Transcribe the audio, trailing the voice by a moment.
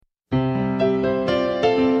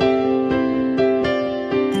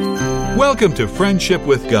Welcome to Friendship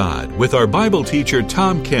with God with our Bible teacher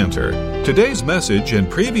Tom Cantor. Today's message and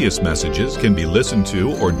previous messages can be listened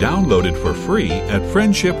to or downloaded for free at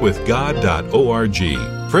friendshipwithgod.org.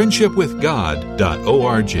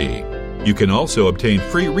 friendshipwithgod.org. You can also obtain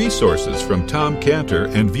free resources from Tom Cantor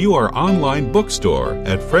and view our online bookstore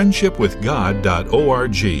at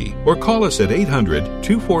friendshipwithgod.org or call us at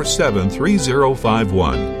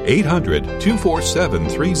 800-247-3051.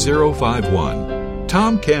 800-247-3051.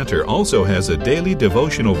 Tom Cantor also has a daily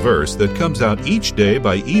devotional verse that comes out each day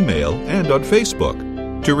by email and on Facebook.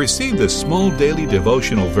 To receive this small daily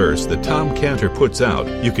devotional verse that Tom Cantor puts out,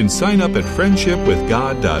 you can sign up at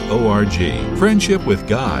friendshipwithgod.org,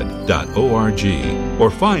 friendshipwithgod.org,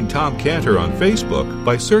 or find Tom Cantor on Facebook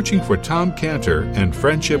by searching for Tom Cantor and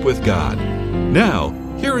Friendship with God. Now,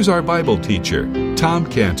 here is our Bible teacher, Tom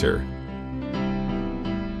Cantor.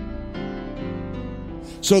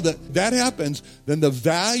 So that happens, then the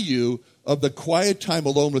value of the quiet time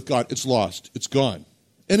alone with God, it's lost. It's gone.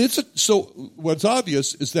 And so what's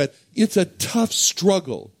obvious is that it's a tough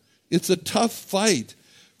struggle. It's a tough fight.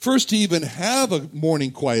 First, to even have a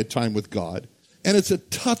morning quiet time with God. And it's a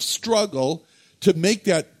tough struggle to make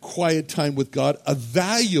that quiet time with God a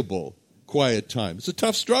valuable quiet time. It's a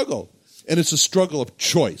tough struggle. And it's a struggle of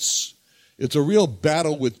choice. It's a real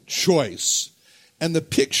battle with choice. And the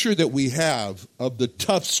picture that we have of the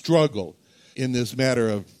tough struggle in this matter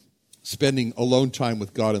of spending alone time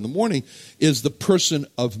with God in the morning is the person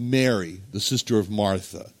of Mary, the sister of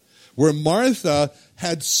Martha, where Martha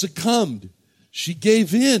had succumbed. She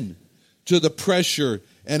gave in to the pressure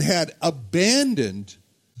and had abandoned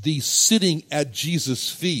the sitting at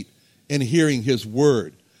Jesus' feet and hearing his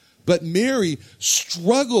word. But Mary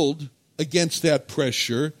struggled against that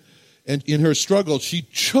pressure, and in her struggle she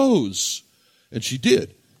chose. And she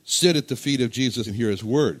did sit at the feet of Jesus and hear his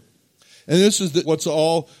word. And this is what's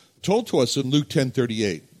all told to us in Luke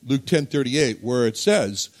 10:38. Luke 10:38, where it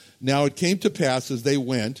says, "Now it came to pass as they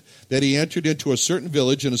went, that he entered into a certain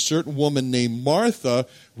village, and a certain woman named Martha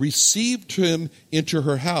received him into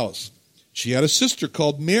her house. She had a sister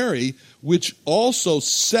called Mary, which also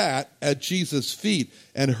sat at Jesus' feet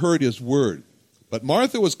and heard his word. But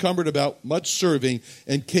Martha was cumbered about much serving,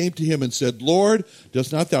 and came to him and said, Lord,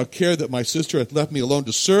 dost not thou care that my sister hath left me alone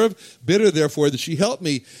to serve? Bid her therefore that she help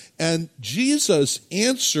me. And Jesus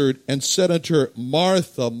answered and said unto her,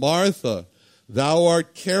 Martha, Martha, thou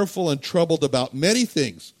art careful and troubled about many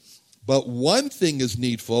things, but one thing is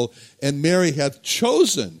needful, and Mary hath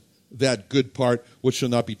chosen that good part which shall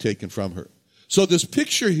not be taken from her." So this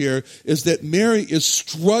picture here is that Mary is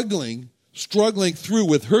struggling through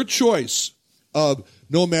with her choice of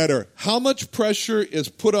no matter how much pressure is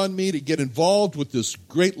put on me to get involved with this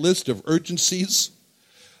great list of urgencies,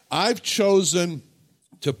 I've chosen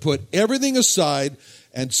to put everything aside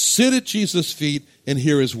and sit at Jesus' feet and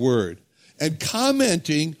hear his word. And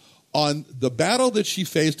commenting on the battle that she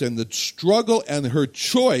faced and the struggle and her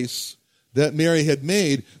choice that Mary had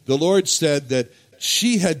made, the Lord said that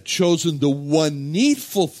she had chosen the one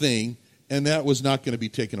needful thing, and that was not going to be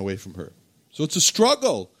taken away from her. So it's a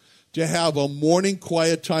struggle to have a morning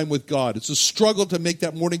quiet time with God. It's a struggle to make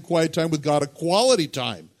that morning quiet time with God a quality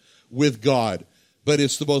time with God. But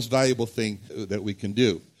it's the most valuable thing that we can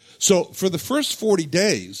do. So for the first 40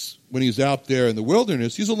 days, when he's out there in the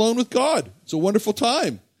wilderness, he's alone with God. It's a wonderful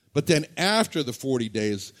time. But then after the 40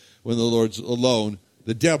 days, when the Lord's alone,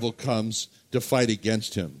 the devil comes to fight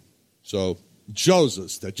against him. So it shows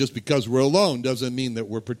us that just because we're alone doesn't mean that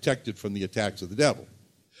we're protected from the attacks of the devil.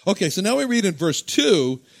 Okay, so now we read in verse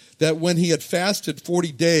 2 that when he had fasted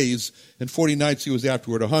 40 days and 40 nights, he was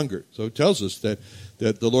afterward a hunger. So it tells us that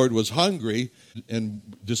the Lord was hungry, and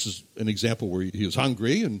this is an example where he was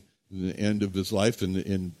hungry and the end of his life.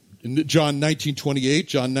 In John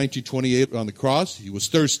 19:28 on the cross, he was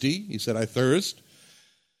thirsty. He said, I thirst.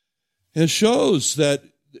 And it shows that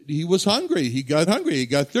he was hungry. He got hungry. He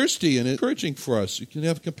got thirsty, and it's encouraging for us. You can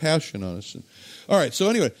have compassion on us. All right, so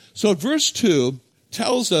anyway, so verse 2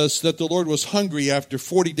 tells us that the Lord was hungry after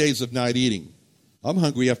 40 days of not eating. I'm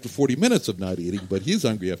hungry after 40 minutes of not eating, but he's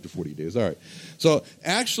hungry after 40 days. All right. So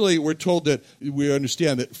actually, we're told that we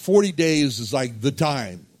understand that 40 days is like the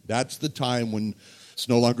time. That's the time when it's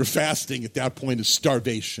no longer fasting. At that point, it's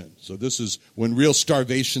starvation. So this is when real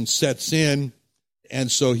starvation sets in. And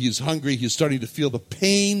so he's hungry. He's starting to feel the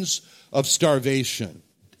pains of starvation.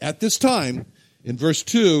 At this time, in verse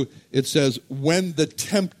 2, it says, when the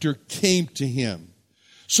tempter came to him.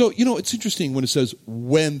 So, it's interesting when it says,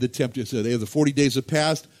 when the tempter, so they have the 40 days have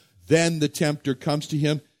passed, then the tempter comes to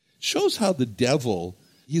him. It shows how the devil,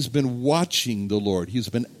 He's been watching the Lord. He's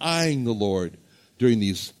been eyeing the Lord during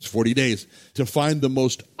these 40 days to find the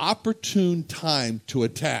most opportune time to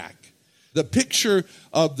attack. The picture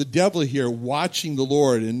of the devil here watching the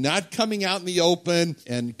Lord and not coming out in the open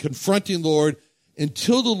and confronting the Lord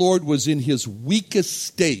until the Lord was in his weakest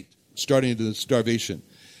state, starting into the starvation.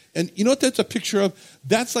 And you know what that's a picture of?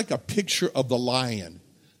 That's like a picture of the lion.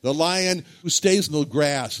 The lion who stays in the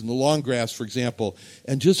grass, in the long grass, for example,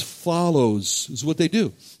 and just follows, is what they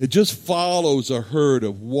do. It just follows a herd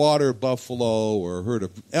of water buffalo or a herd of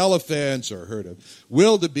elephants or a herd of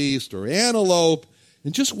wildebeest or antelope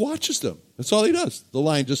and just watches them. That's all he does. The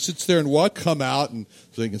lion just sits there and come out, and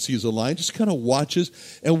so you can see he's a lion, just kind of watches.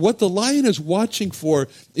 And what the lion is watching for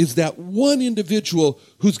is that one individual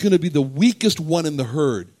who's going to be the weakest one in the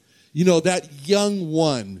herd. You know, that young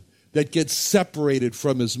one that gets separated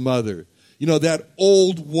from his mother. You know, that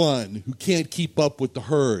old one who can't keep up with the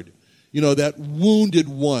herd. You know, that wounded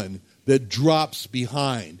one that drops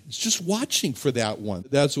behind. It's just watching for that one.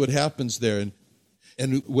 That's what happens there.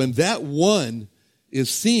 And when that one is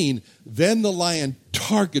seen, then the lion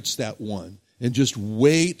targets that one and just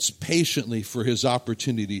waits patiently for his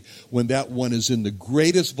opportunity. When that one is in the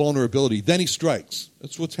greatest vulnerability, then he strikes.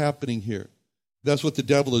 That's what's happening here. That's what the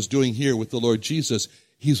devil is doing here with the Lord Jesus.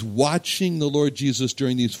 He's watching the Lord Jesus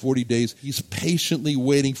during these 40 days. He's patiently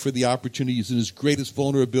waiting for the opportunity. He's in his greatest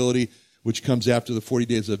vulnerability, which comes after the 40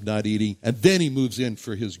 days of not eating. And then he moves in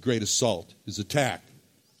for his great assault, his attack.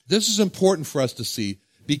 This is important for us to see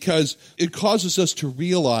because it causes us to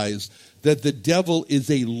realize that the devil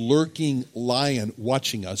is a lurking lion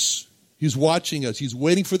watching us. He's watching us. He's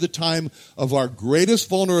waiting for the time of our greatest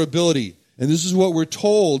vulnerability. And this is what we're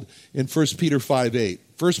told in 1 Peter 5:8.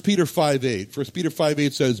 1 Peter 5:8. 1 Peter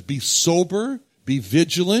 5:8 says, "Be sober, be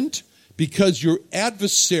vigilant, because your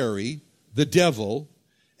adversary, the devil,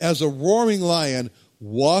 as a roaring lion,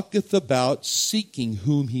 walketh about seeking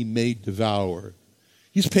whom he may devour."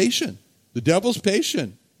 He's patient. The devil's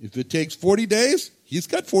patient. If it takes 40 days, he's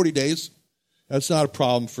got 40 days. That's not a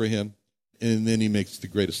problem for him. And then he makes the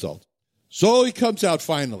great assault. So he comes out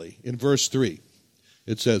finally in verse 3.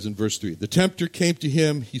 It says in verse 3, "The tempter came to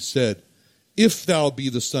him, he said, 'If thou be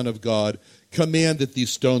the Son of God, command that these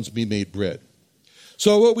stones be made bread.'"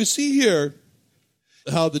 So what we see here,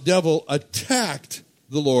 how the devil attacked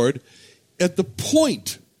the Lord at the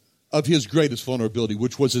point of his greatest vulnerability,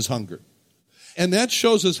 which was his hunger. And that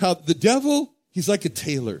shows us how the devil, he's like a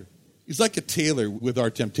tailor. He's like a tailor with our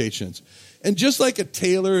temptations. And just like a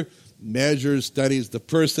tailor measures, studies the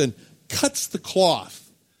person, cuts the cloth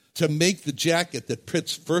to make the jacket that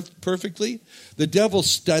fits perfectly, the devil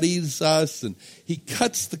studies us and he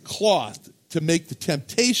cuts the cloth to make the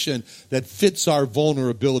temptation that fits our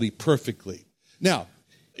vulnerability perfectly. Now,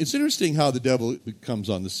 it's interesting how the devil comes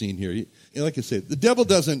on the scene here. Like I said, the devil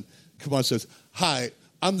doesn't come on and says, "Hi,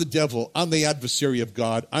 I'm the devil. I'm the adversary of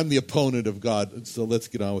God. I'm the opponent of God. So let's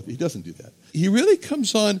get on with it." He doesn't do that. He really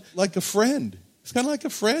comes on like a friend. It's kind of like a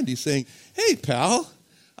friend. He's saying, "Hey, pal,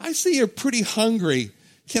 I see you're pretty hungry.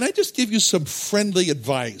 Can I just give you some friendly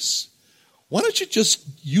advice? Why don't you just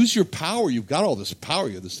use your power? You've got all this power.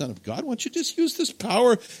 You're the Son of God. Why don't you just use this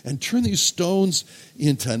power and turn these stones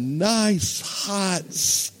into nice, hot,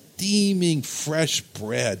 steaming, fresh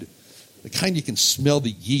bread, the kind you can smell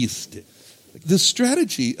the yeast." The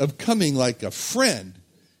strategy of coming like a friend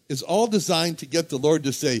is all designed to get the Lord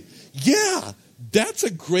to say, "Yeah, that's a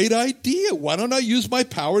great idea. Why don't I use my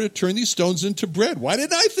power to turn these stones into bread? Why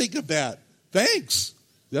didn't I think of that? Thanks."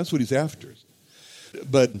 That's what he's after.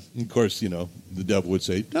 But, of course, the devil would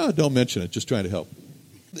say, "No, don't mention it. Just trying to help."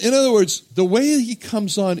 In other words, the way he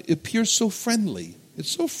comes on appears so friendly. It's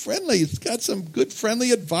so friendly. It's got some good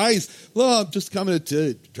friendly advice. "Well, I'm just coming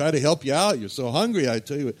to try to help you out. You're so hungry, I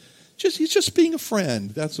tell you what." He's just being a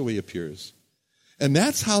friend. That's the way he appears. And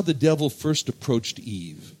that's how the devil first approached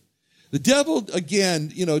Eve. The devil,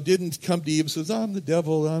 again, didn't come to Eve and says, "I'm the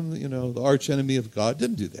devil. I'm, the arch enemy of God."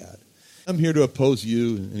 Didn't do that. "I'm here to oppose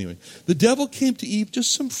you." Anyway, the devil came to Eve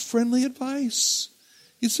just some friendly advice.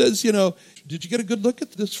 He says, "Did you get a good look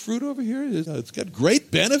at this fruit over here? It's got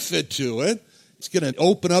great benefit to it. It's going to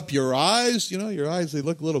open up your eyes. Your eyes, they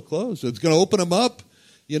look a little closed. So it's going to open them up,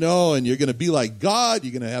 and you're going to be like God.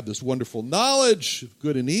 You're going to have this wonderful knowledge of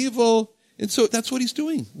good and evil." And so that's what he's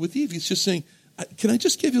doing with Eve. He's just saying, "Can I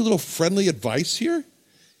just give you a little friendly advice here?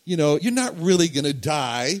 You're not really going to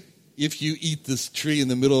die if you eat this tree in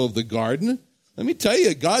the middle of the garden. Let me tell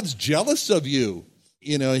you, God's jealous of you.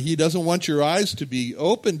 He doesn't want your eyes to be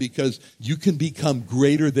open because you can become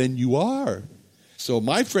greater than you are. So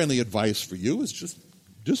my friendly advice for you is just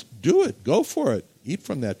do it. Go for it. Eat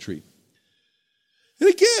from that tree." And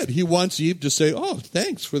again, he wants Eve to say, oh,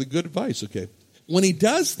 thanks for the good advice. Okay. When he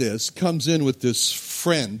does this, comes in with this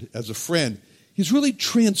friend, as a friend, he's really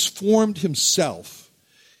transformed himself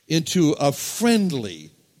into a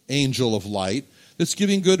friendly angel of light that's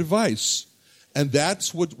giving good advice. And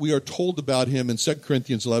that's what we are told about him in 2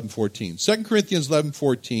 Corinthians 11:14. 2 Corinthians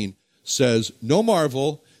 11:14 says, no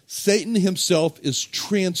marvel, Satan himself is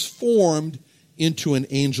transformed into an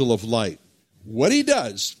angel of light. What he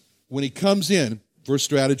does when he comes in, first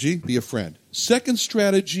strategy, be a friend. Second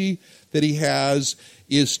strategy that he has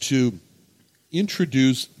is to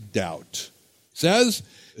introduce doubt. It says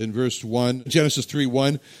in verse 1, Genesis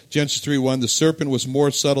 3:1, the serpent was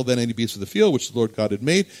more subtle than any beast of the field which the Lord God had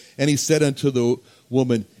made. And he said unto the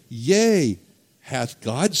woman, yea, hath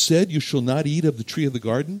God said you shall not eat of the tree of the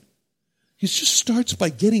garden? He just starts by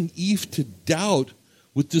getting Eve to doubt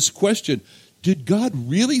with this question. Did God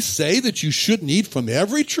really say that you shouldn't eat from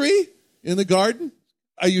every tree in the garden?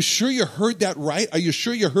 Are you sure you heard that right? Are you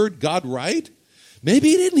sure you heard God right? Maybe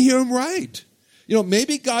you didn't hear him right.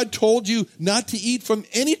 Maybe God told you not to eat from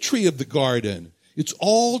any tree of the garden. It's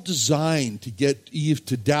all designed to get Eve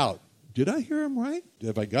to doubt. Did I hear him right?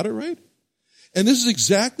 Have I got it right? And this is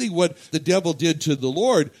exactly what the devil did to the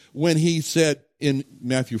Lord when he said in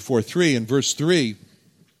Matthew 4:3 and verse 3,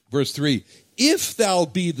 if thou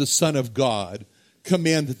be the Son of God,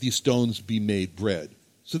 command that these stones be made bread.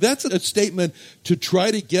 So that's a statement to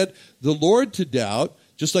try to get the Lord to doubt,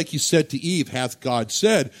 just like he said to Eve, hath God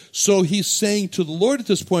said. So he's saying to the Lord at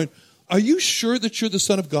this point, are you sure that you're the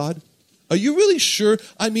Son of God? Are you really sure?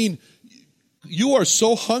 I mean, you are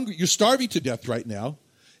so hungry. You're starving to death right now.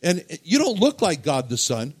 And you don't look like God the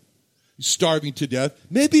Son. You're starving to death.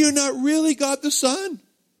 Maybe you're not really God the Son.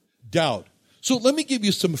 Doubt. So let me give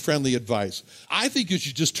you some friendly advice. I think you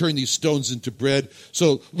should just turn these stones into bread.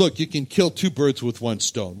 So look, you can kill two birds with one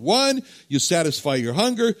stone. One, you satisfy your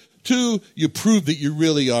hunger. Two, you prove that you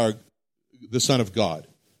really are the Son of God.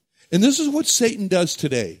 And this is what Satan does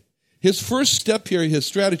today. His first step here, his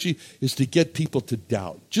strategy, is to get people to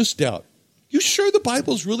doubt. Just doubt. You sure the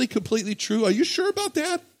Bible's really completely true? Are you sure about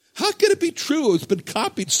that? How can it be true? It's been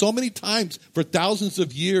copied so many times for thousands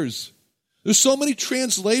of years. There's so many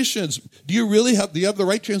translations. Do you have the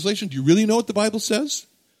right translation? Do you really know what the Bible says?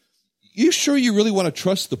 You sure you really want to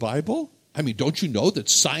trust the Bible? I mean, don't you know that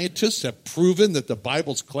scientists have proven that the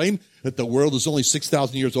Bible's claim that the world is only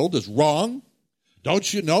 6,000 years old is wrong?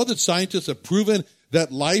 Don't you know that scientists have proven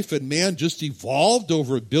that life and man just evolved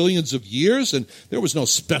over billions of years and there was no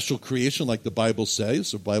special creation like the Bible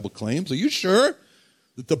says, or Bible claims? Are you sure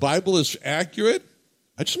that the Bible is accurate?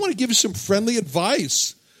 I just want to give you some friendly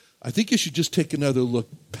advice. I think you should just take another look,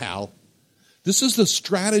 pal. This is the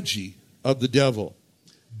strategy of the devil.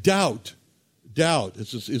 Doubt.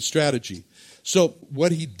 It's his strategy. So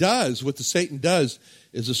what he does, what the Satan does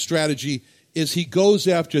is a strategy, is he goes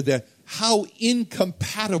after how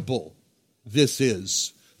incompatible this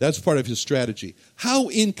is. That's part of his strategy. How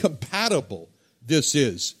incompatible this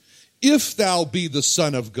is. If thou be the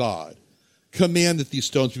Son of God, command that these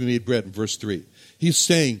stones be made bread in verse 3. He's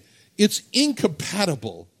saying it's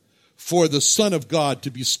incompatible for the Son of God to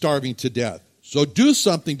be starving to death. So do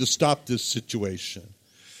something to stop this situation.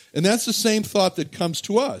 And that's the same thought that comes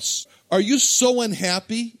to us. Are you so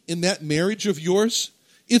unhappy in that marriage of yours?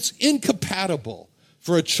 It's incompatible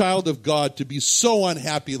for a child of God to be so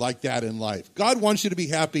unhappy like that in life. God wants you to be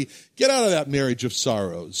happy. Get out of that marriage of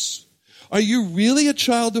sorrows. Are you really a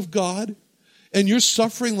child of God and you're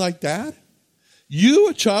suffering like that? You,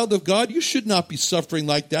 a child of God, you should not be suffering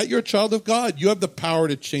like that. You're a child of God. You have the power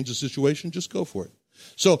to change the situation. Just go for it.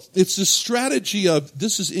 So it's the strategy of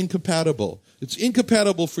this is incompatible. It's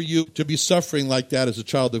incompatible for you to be suffering like that as a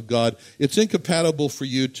child of God. It's incompatible for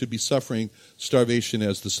you to be suffering starvation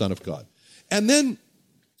as the Son of God. And then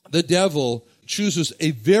the devil chooses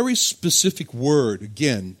a very specific word,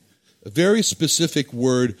 again, a very specific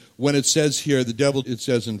word when it says here, the devil, it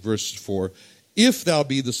says in verse 4, if thou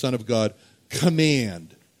be the Son of God,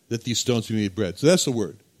 command that these stones be made bread. So that's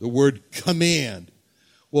the word command.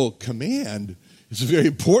 Well, command is a very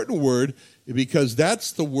important word because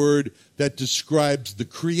that's the word that describes the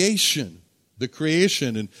creation. The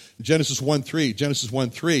creation in Genesis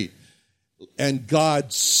 1:3. And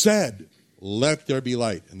God said, let there be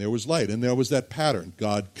light. And there was light. And there was that pattern.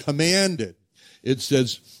 God commanded. It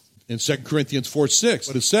says in 2 Corinthians 4:6.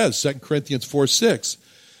 What it says, 2 Corinthians 4:6.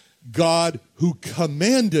 God who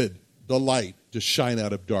commanded the light to shine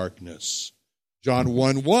out of darkness. John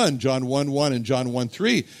 1:1, and John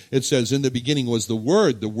 1:3, it says, in the beginning was the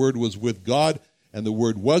Word was with God, and the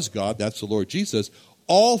Word was God, that's the Lord Jesus.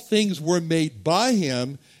 All things were made by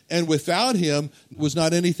him, And without him was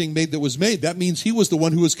not anything made that was made. That means he was the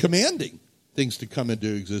one who was commanding things to come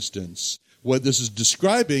into existence. What this is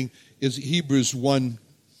describing is Hebrews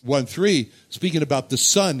 1:3, speaking about the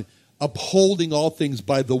Son upholding all things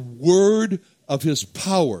by the word of his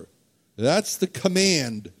power. That's the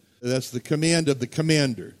command. That's the command of the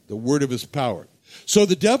commander, the word of his power. So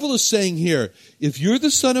the devil is saying here, if you're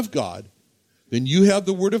the Son of God, then you have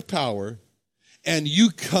the word of power, and you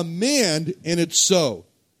command, and it's so.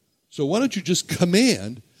 So why don't you just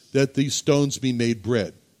command that these stones be made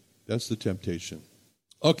bread? That's the temptation.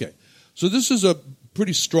 Okay, so this is a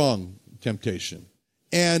pretty strong temptation.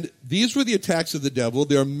 And these were the attacks of the devil.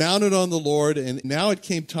 They're mounted on the Lord, and now it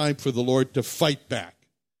came time for the Lord to fight back,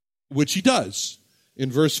 which he does.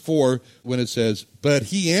 In verse 4, when it says, "But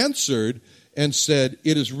he answered and said,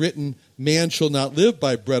 it is written, man shall not live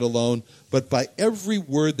by bread alone, but by every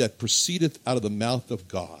word that proceedeth out of the mouth of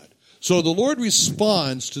God." So the Lord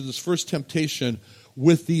responds to this first temptation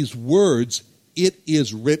with these words, "It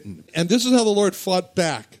is written." And this is how the Lord fought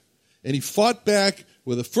back. And he fought back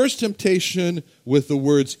with the first temptation with the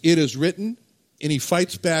words, "It is written." And he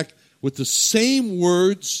fights back with the same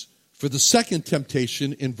words for the second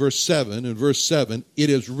temptation in verse 7. In verse 7, "It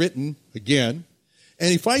is written" again.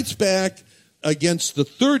 And he fights back against the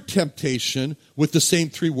third temptation with the same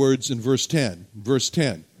three words in verse 10. Verse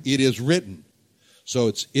 10, "It is written." So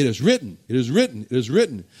it's, "It is written, it is written, it is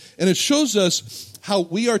written." And it shows us how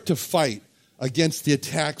we are to fight against the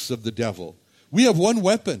attacks of the devil. We have one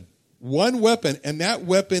weapon, and that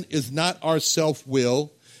weapon is not our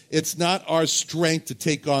self-will. It's not our strength to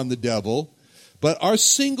take on the devil. But our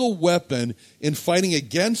single weapon in fighting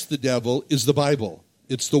against the devil is the Bible.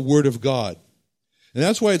 It's the Word of God. And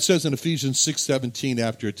that's why it says in Ephesians 6:17,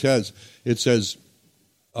 after it says,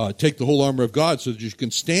 take the whole armor of God so that you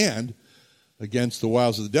can stand against the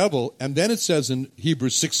wiles of the devil. And then it says in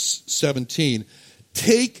Hebrews 6:17,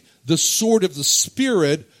 take the sword of the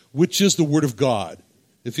Spirit, which is the Word of God.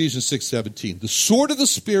 Ephesians 6:17. The sword of the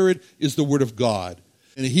Spirit is the Word of God.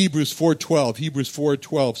 And in Hebrews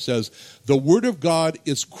 4:12 says, the Word of God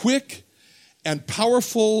is quick and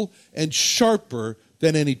powerful and sharper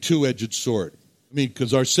than any two-edged sword. I mean,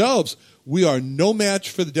 because ourselves, we are no match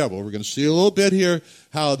for the devil. We're going to see a little bit here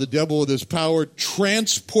how the devil with his power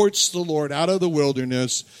transports the Lord out of the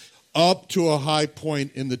wilderness up to a high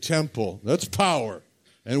point in the temple. That's power.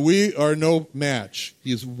 And we are no match.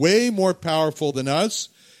 He's way more powerful than us.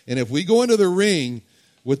 And if we go into the ring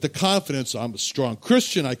with the confidence, I'm a strong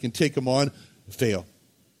Christian, I can take him on, fail.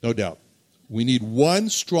 No doubt. We need one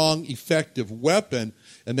strong, effective weapon,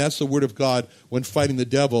 and that's the Word of God when fighting the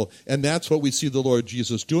devil. And that's what we see the Lord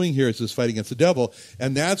Jesus doing here, is this fight against the devil.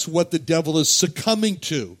 And that's what the devil is succumbing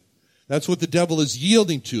to. That's what the devil is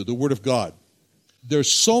yielding to, the Word of God.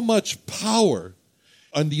 There's so much power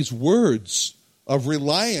on these words of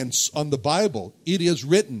reliance on the Bible. It is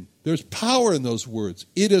written. There's power in those words.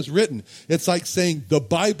 It is written. It's like saying, the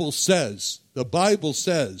Bible says. The Bible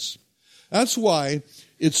says. That's why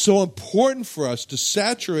it's so important for us to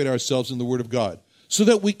saturate ourselves in the Word of God, so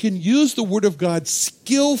that we can use the Word of God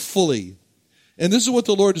skillfully. And this is what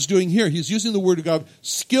the Lord is doing here. He's using the Word of God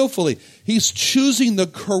skillfully. He's choosing the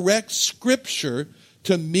correct Scripture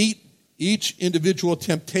to meet each individual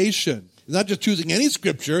temptation. He's not just choosing any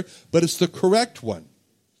Scripture, but it's the correct one.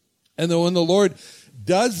 And then when the Lord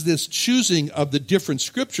does this choosing of the different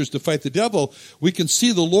Scriptures to fight the devil, we can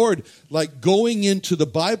see the Lord like going into the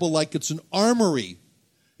Bible like it's an armory.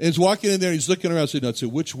 And he's walking in there, and he's looking around and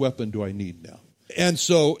saying, which weapon do I need now? And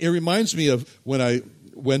so it reminds me of when I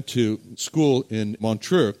went to school in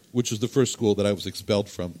Montreux, which is the first school that I was expelled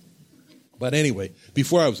from. But anyway,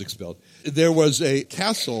 before I was expelled, there was a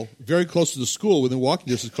castle very close to the school within walking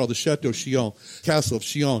distance called the Chateau Chillon, Castle of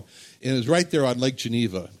Chillon. And it's right there on Lake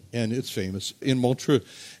Geneva, and it's famous, in Montreux.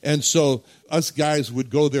 And so us guys would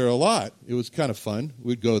go there a lot. It was kind of fun.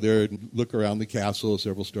 We'd go there and look around the castle,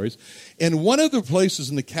 several stories. And one of the places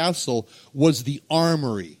in the castle was the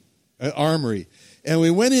armory. And we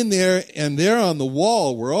went in there, and there on the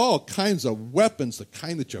wall were all kinds of weapons, the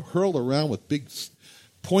kind that you hurl around with big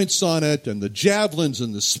points on it, and the javelins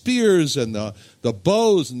and the spears and the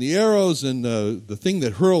bows and the arrows and the thing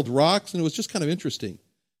that hurled rocks. And it was just kind of interesting.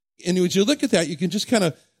 And as you look at that, you can just kind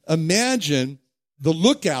of imagine the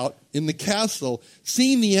lookout in the castle,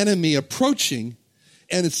 seeing the enemy approaching,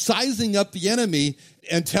 and it's sizing up the enemy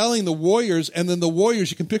and telling the warriors, and then the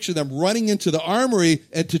warriors, you can picture them running into the armory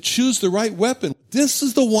and to choose the right weapon. This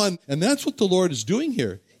is the one, and that's what the Lord is doing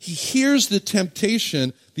here. He hears the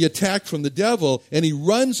temptation, the attack from the devil, and he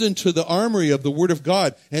runs into the armory of the Word of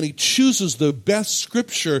God, and he chooses the best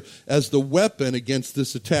Scripture as the weapon against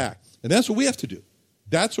this attack. And that's what we have to do.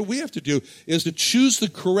 That's what we have to do, is to choose the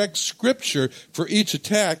correct scripture for each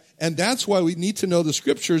attack. And that's why we need to know the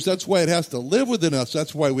scriptures. That's why it has to live within us.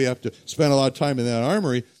 That's why we have to spend a lot of time in that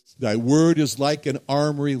armory. Thy word is like an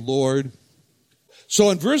armory, Lord.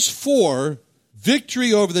 So in verse 4,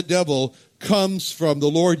 victory over the devil comes from the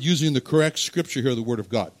Lord using the correct scripture here, the word of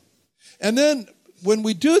God. And then when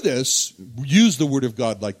we do this, use the word of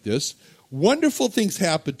God like this, wonderful things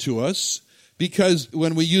happen to us, because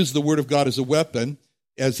when we use the word of God as a weapon,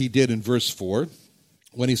 as he did in verse 4,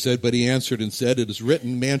 when he said, but he answered and said, it is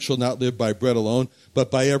written, man shall not live by bread alone,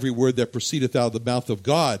 but by every word that proceedeth out of the mouth of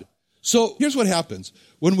God. So here's what happens.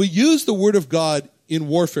 When we use the word of God in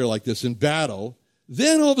warfare like this, in battle,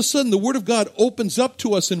 then all of a sudden the word of God opens up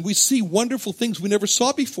to us and we see wonderful things we never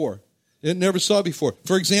saw before.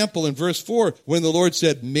 For example, in verse 4, when the Lord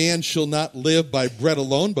said, man shall not live by bread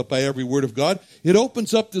alone, but by every word of God, it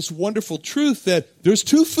opens up this wonderful truth that there's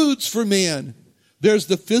two foods for man. There's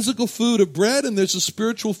the physical food of bread, and there's the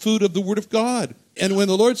spiritual food of the word of God. And when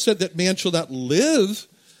the Lord said that man shall not live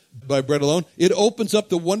by bread alone, it opens up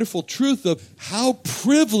the wonderful truth of how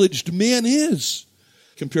privileged man is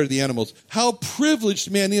compared to the animals. How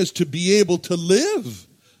privileged man is to be able to live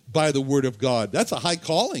by the word of God. That's a high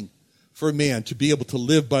calling for man, to be able to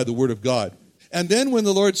live by the word of God. And then when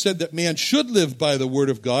the Lord said that man should live by the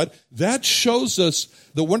word of God, that shows us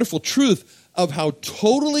the wonderful truth of how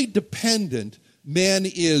totally dependent man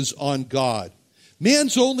is on God.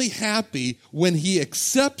 Man's only happy when he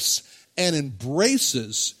accepts and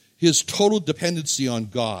embraces his total dependency on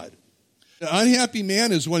God. An unhappy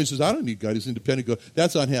man is one who says, I don't need God, he's independent God.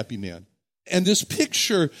 That's an unhappy man. And this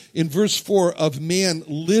picture in verse 4 of man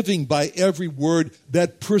living by every word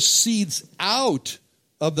that proceeds out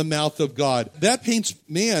of the mouth of God, that paints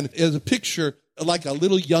man as a picture like a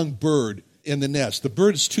little young bird in the nest. The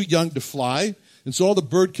bird is too young to fly, and so all the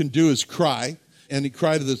bird can do is cry, and he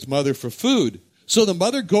cried to its mother for food. So the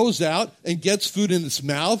mother goes out and gets food in its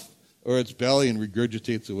mouth, or its belly, and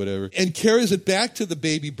regurgitates it, whatever, and carries it back to the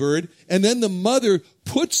baby bird, and then the mother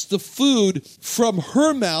puts the food from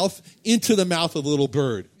her mouth into the mouth of the little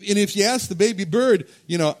bird. And if you ask the baby bird,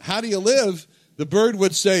 how do you live? The bird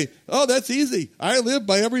would say, oh, that's easy. I live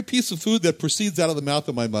by every piece of food that proceeds out of the mouth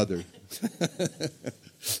of my mother.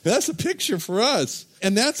 That's a picture for us.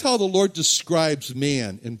 And that's how the Lord describes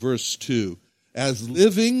man in verse 2, as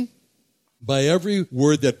living by every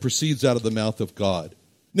word that proceeds out of the mouth of God.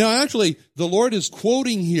 Now, actually, the Lord is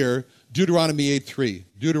quoting here Deuteronomy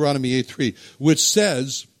 8:3, which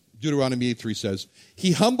says, Deuteronomy 8:3 says,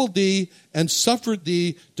 he humbled thee and suffered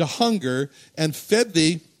thee to hunger and fed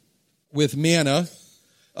thee with manna,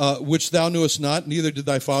 which thou knewest not, neither did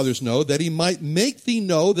thy fathers know, that he might make thee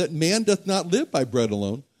know that man doth not live by bread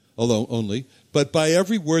alone only, but by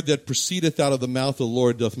every word that proceedeth out of the mouth of the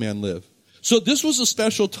Lord doth man live. So this was a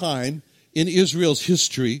special time in Israel's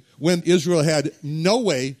history when Israel had no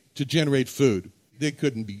way to generate food. They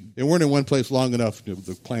weren't in one place long enough to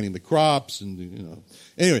planting the crops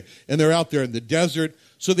anyway, and they're out there in the desert,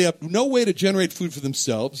 so they have no way to generate food for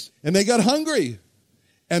themselves, and they got hungry.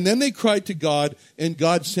 And then they cried to God, and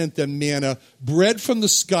God sent them manna, bread from the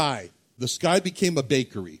sky. The sky became a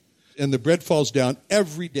bakery, and the bread falls down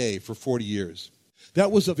every day for 40 years. That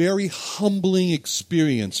was a very humbling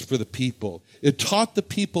experience for the people. It taught the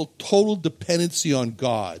people total dependency on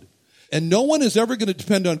God. And no one is ever going to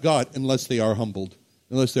depend on God unless they are humbled.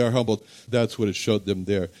 That's what it showed them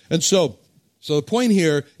there. And so the point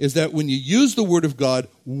here is that when you use the Word of God,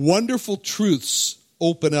 wonderful truths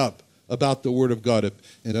open up about the Word of God.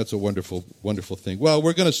 And that's a wonderful, wonderful thing. Well,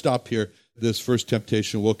 we're going to stop here, this first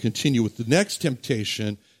temptation. We'll continue with the next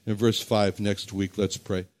temptation in verse 5 next week. Let's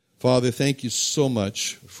pray. Father, thank you so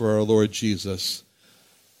much for our Lord Jesus.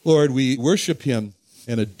 Lord, we worship him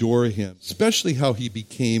and adore him, especially how he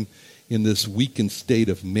became in this weakened state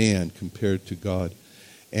of man compared to God,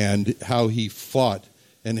 and how he fought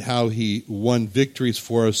and how he won victories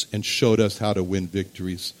for us and showed us how to win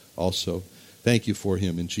victories also. Thank you for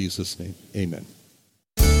him in Jesus' name. Amen.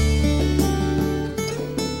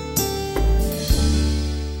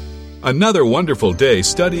 Another wonderful day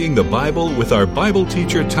studying the Bible with our Bible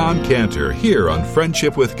teacher Tom Cantor here on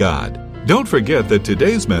Friendship with God. Don't forget that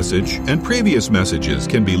today's message and previous messages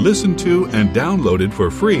can be listened to and downloaded for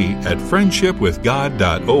free at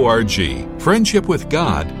friendshipwithgod.org.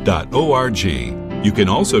 friendshipwithgod.org. You can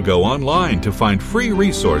also go online to find free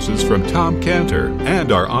resources from Tom Cantor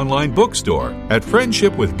and our online bookstore at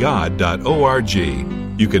friendshipwithgod.org.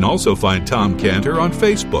 You can also find Tom Cantor on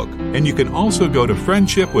Facebook, and you can also go to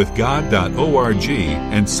friendshipwithgod.org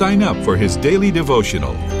and sign up for his daily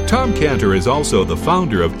devotional. Tom Cantor is also the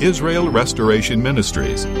founder of Israel Restoration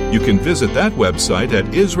Ministries. You can visit that website at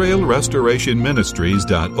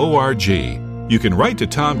israelrestorationministries.org. You can write to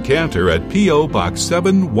Tom Cantor at P.O. Box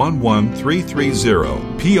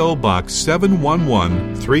 711330, P.O. Box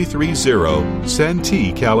 711330,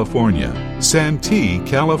 Santee, California. Santee,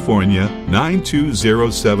 California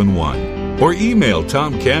 92071. Or email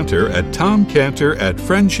Tom Cantor at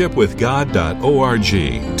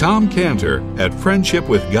tomcantor@friendshipwithgod.org. Tom Cantor at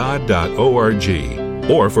friendshipwithgod.org.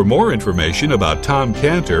 Or for more information about Tom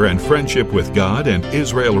Cantor and Friendship with God and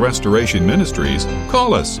Israel Restoration Ministries,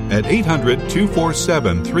 call us at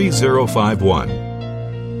 800-247-3051.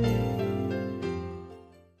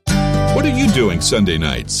 What are you doing Sunday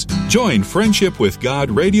nights? Join Friendship with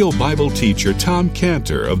God radio Bible teacher Tom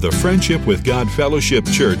Cantor of the Friendship with God Fellowship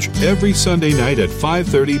Church every Sunday night at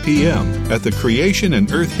 5:30 p.m. at the Creation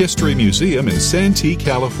and Earth History Museum in Santee,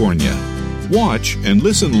 California. Watch and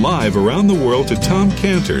listen live around the world to Tom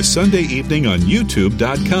Cantor Sunday evening on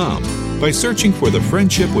YouTube.com by searching for the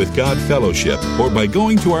Friendship with God Fellowship or by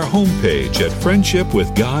going to our homepage at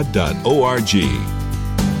friendshipwithgod.org.